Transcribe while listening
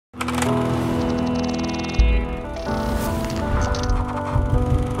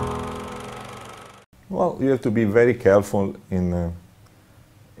Well, you have to be very careful in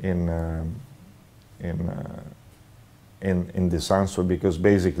this answer, because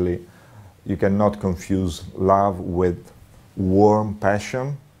basically you cannot confuse love with warm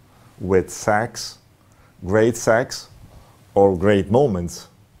passion, with sex, or great moments.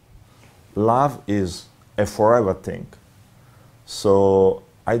 Love is a forever thing. So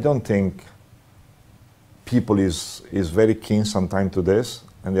I don't think people is very keen sometimes to this,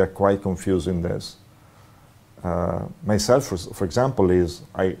 and they are quite confused in this. Myself, for example,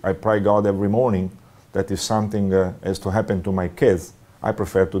 I pray God every morning that if something is to happen to my kids, I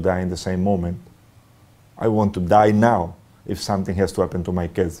prefer to die in the same moment. I want to die now if something has to happen to my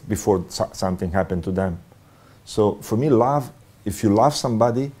kids before something happened to them. So for me, love, if you love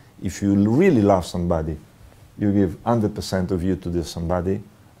somebody, if you really love somebody, you give 100% of you to this somebody,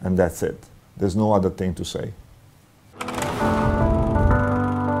 and that's it. There's no other thing to say.